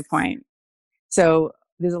really walk. Good point. So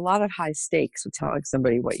there's a lot of high stakes with telling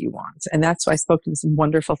somebody what you want. And that's why I spoke to this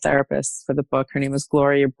wonderful therapist for the book. Her name was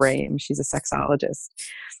Gloria Brame. She's a sexologist.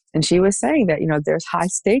 And she was saying that, there's high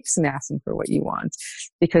stakes in asking for what you want.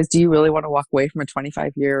 Because do you really want to walk away from a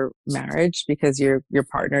 25-year marriage because your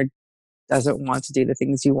partner doesn't want to do the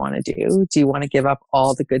things you want to do? Do you want to give up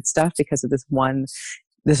all the good stuff because of this one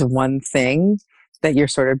thing that you're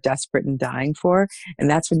sort of desperate and dying for? And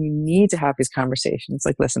that's when you need to have these conversations.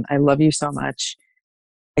 Like, listen, I love you so much.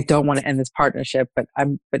 I don't want to end this partnership, but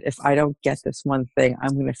if I don't get this one thing,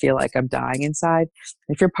 I'm going to feel like I'm dying inside.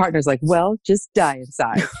 If your partner's like, well, just die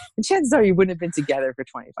inside. And chances are you wouldn't have been together for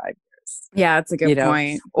 25 years. Yeah, that's a good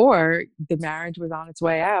point. Or the marriage was on its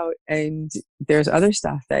way out and there's other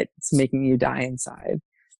stuff that's making you die inside.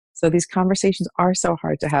 So these conversations are so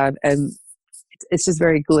hard to have. And it's just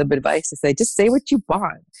very glib advice to say, just say what you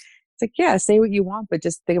want. It's like, yeah, say what you want, but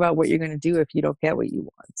just think about what you're going to do if you don't get what you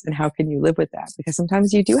want. And how can you live with that? Because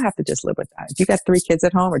sometimes you do have to just live with that. If you got 3 kids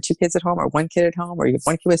at home or 2 kids at home or 1 kid at home, or you have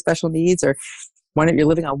 1 kid with special needs, or you're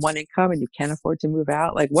living on 1 income and you can't afford to move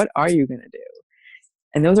out, like what are you going to do?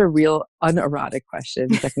 And those are real unerotic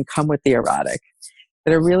questions that can come with the erotic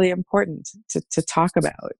that are really important to talk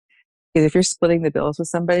about. Because if you're splitting the bills with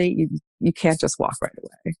somebody, you can't just walk right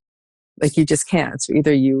away. Like you just can't. So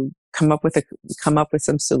either you come up with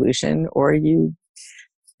some solution, or you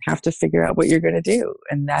have to figure out what you're going to do.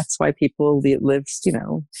 And that's why people live,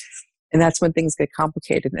 And that's when things get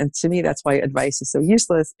complicated. And to me, that's why advice is so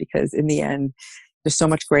useless, because in the end, there's so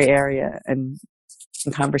much gray area and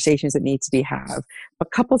conversations that need to be had.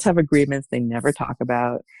 But couples have agreements they never talk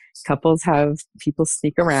about. Couples have people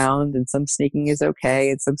sneak around, and some sneaking is okay,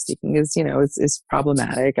 and some sneaking is, is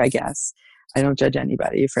problematic, I guess. I don't judge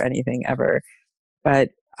anybody for anything ever. But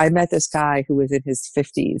I met this guy who was in his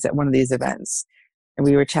 50s at one of these events, and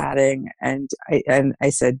we were chatting, and I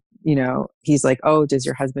said, he's like, "Oh, does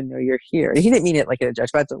your husband know you're here?" And he didn't mean it like in a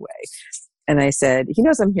judgmental way. And I said, "He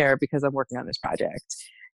knows I'm here because I'm working on this project."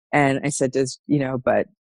 And I said, because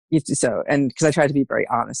I tried to be very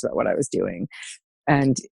honest about what I was doing.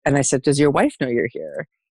 And I said, "Does your wife know you're here?"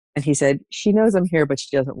 And he said, "She knows I'm here, but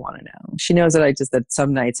she doesn't want to know. She knows that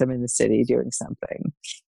some nights I'm in the city doing something."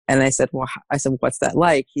 And I said, "What's that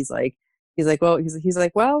like?" He's like, "Well,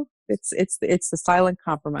 it's the silent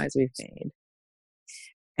compromise we've made."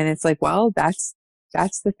 And it's like, well, that's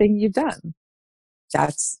the thing you've done.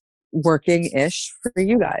 That's working-ish for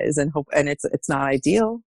you guys, and it's not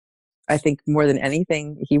ideal. I think more than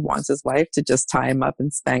anything, he wants his wife to just tie him up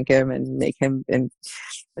and spank him and make him,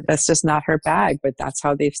 but that's just not her bag. But that's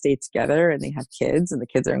how they've stayed together, and they have kids, and the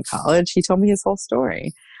kids are in college. He told me his whole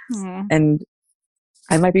story. Aww. And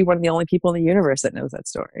I might be one of the only people in the universe that knows that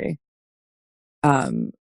story.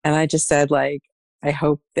 And I just said, like, I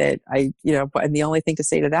hope that and the only thing to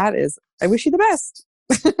say to that is, I wish you the best.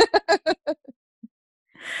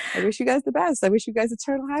 I wish you guys the best. I wish you guys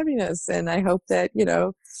eternal happiness. And I hope that,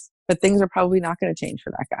 but things are probably not going to change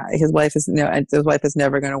for that guy. His wife is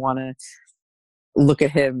never going to want to look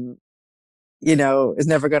at him, is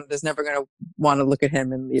never going to want to look at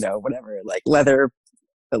him in, whatever, like leather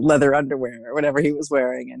underwear or whatever he was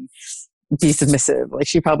wearing, and be submissive. Like,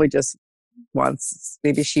 she probably just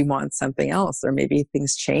maybe she wants something else, or maybe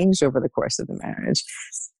things changed over the course of the marriage.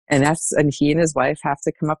 And he and his wife have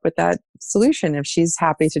to come up with that solution. If she's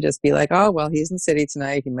happy to just be like, "Oh, well, he's in the city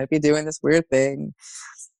tonight, he might be doing this weird thing,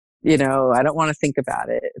 I don't want to think about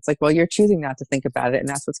it." It's like, well, you're choosing not to think about it, and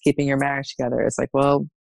that's what's keeping your marriage together. It's like, well,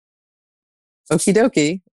 okie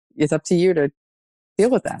dokie, it's up to you to deal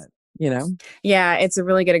with that, Yeah, it's a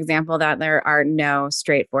really good example that there are no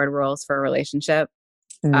straightforward rules for a relationship.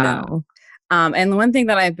 No. And the one thing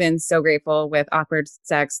that I've been so grateful with Awkward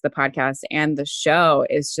Sex, the podcast, and the show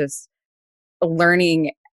is just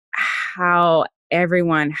learning how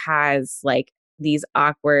everyone has like these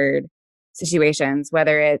awkward situations,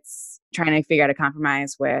 whether it's trying to figure out a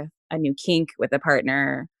compromise with a new kink with a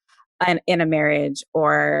partner in a marriage,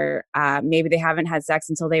 or maybe they haven't had sex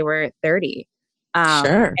until they were 30.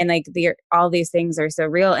 Sure. And like all these things are so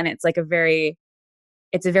real, and it's like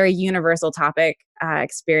it's a very universal topic,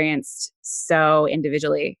 experienced so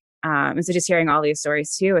individually. And so just hearing all these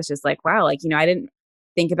stories too, it's just like, wow, like, I didn't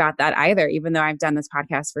think about that either, even though I've done this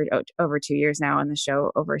podcast for over 2 years now and the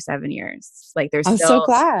show over 7 years. Like I'm so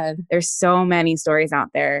glad. There's so many stories out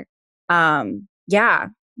there. Yeah.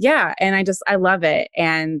 And I love it.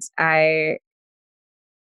 And I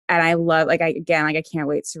love, like, I can't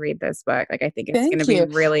wait to read this book. Like, I think it's going to be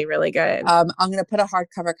really, really good. I'm going to put a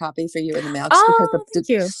hardcover copy for you in the mail,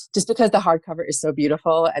 just because the hardcover is so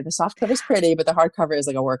beautiful, and the softcover is pretty, but the hardcover is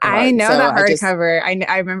like a work of art. I know the hardcover.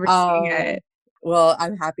 I remember seeing it. Well,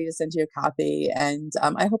 I'm happy to send you a copy, and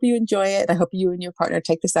I hope you enjoy it. I hope you and your partner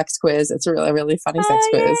take the sex quiz. It's a really, really funny sex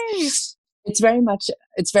quiz. Yay. It's very much,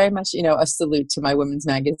 a salute to my women's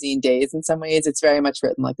magazine days. In some ways, it's very much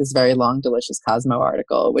written like this very long, delicious Cosmo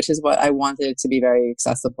article, which is what I wanted it to be, very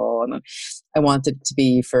accessible. And I wanted it to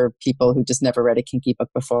be for people who just never read a kinky book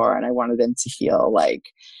before. And I wanted them to feel like,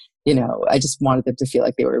 I just wanted them to feel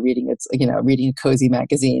like they were reading a cozy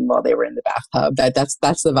magazine while they were in the bathtub. That's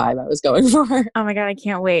the vibe I was going for. Oh my God, I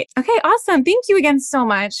can't wait. Okay, awesome. Thank you again so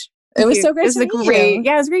much. It was so great to meet you.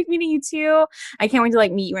 Yeah, it was great meeting you too. I can't wait to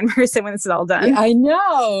meet you in person when this is all done. Yeah, I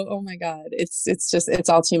know. Oh my God. It's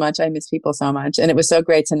all too much. I miss people so much. And it was so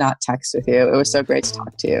great to not text with you. It was so great to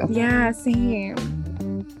talk to you. Yeah, same.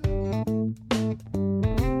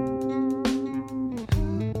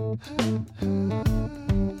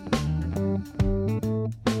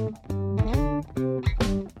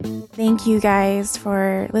 Thank you guys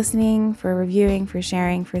for listening, for reviewing, for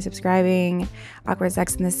sharing, for subscribing. Awkward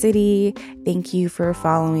Sex in the City. Thank you for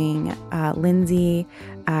following Lindsay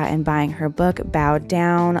and buying her book, Bow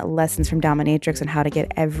Down, Lessons from Dominatrix on How to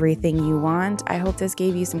Get Everything You Want. I hope this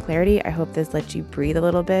gave you some clarity. I hope this let you breathe a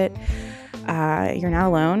little bit. You're not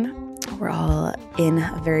alone. We're all in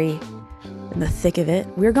the thick of it.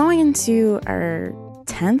 We're going into our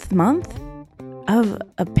 10th month of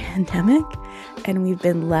a pandemic, and we've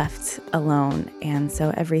been left alone. And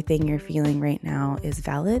so everything you're feeling right now is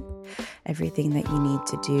valid. Everything that you need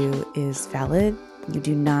to do is valid. You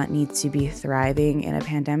do not need to be thriving in a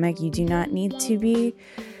pandemic. You do not need to be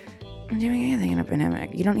doing anything in a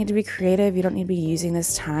pandemic. You don't need to be creative. You don't need to be using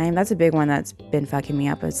this time. That's a big one that's been fucking me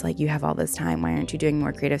up. It's like, you have all this time. Why aren't you doing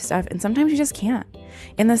more creative stuff? And sometimes you just can't.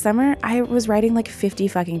 In the summer, I was writing like 50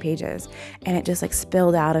 fucking pages, and it just like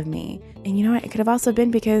spilled out of me. And you know what? It could have also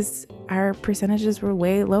been because our percentages were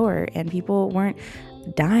way lower and people weren't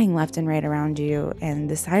dying left and right around you, and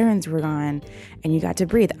the sirens were gone, and you got to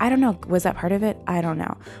breathe. I don't know. Was that part of it? I don't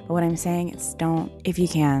know. But what I'm saying is, if you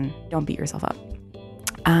can, don't beat yourself up.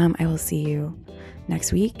 I will see you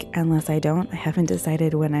next week, unless I don't. I haven't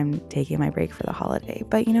decided when I'm taking my break for the holiday,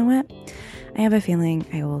 but you know what? I have a feeling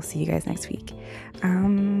I will see you guys next week.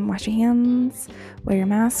 Wash your hands, wear your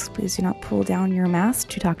masks. Please do not pull down your mask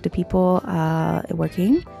to talk to people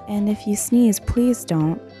working. And if you sneeze, please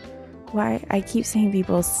don't. Why I keep saying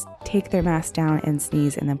people take their mask down and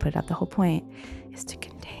sneeze and then put it up. The whole point is to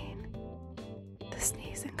contain the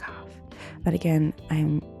sneeze and cough. But again,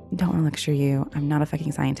 don't want to lecture you. I'm not a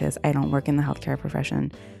fucking scientist. I don't work in the healthcare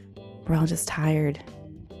profession. We're all just tired.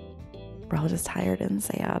 We're all just tired and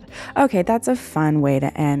sad. Okay, that's a fun way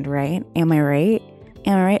to end, right? Am I right?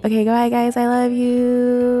 Okay, bye guys. I love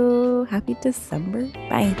you. Happy December.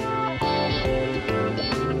 Bye.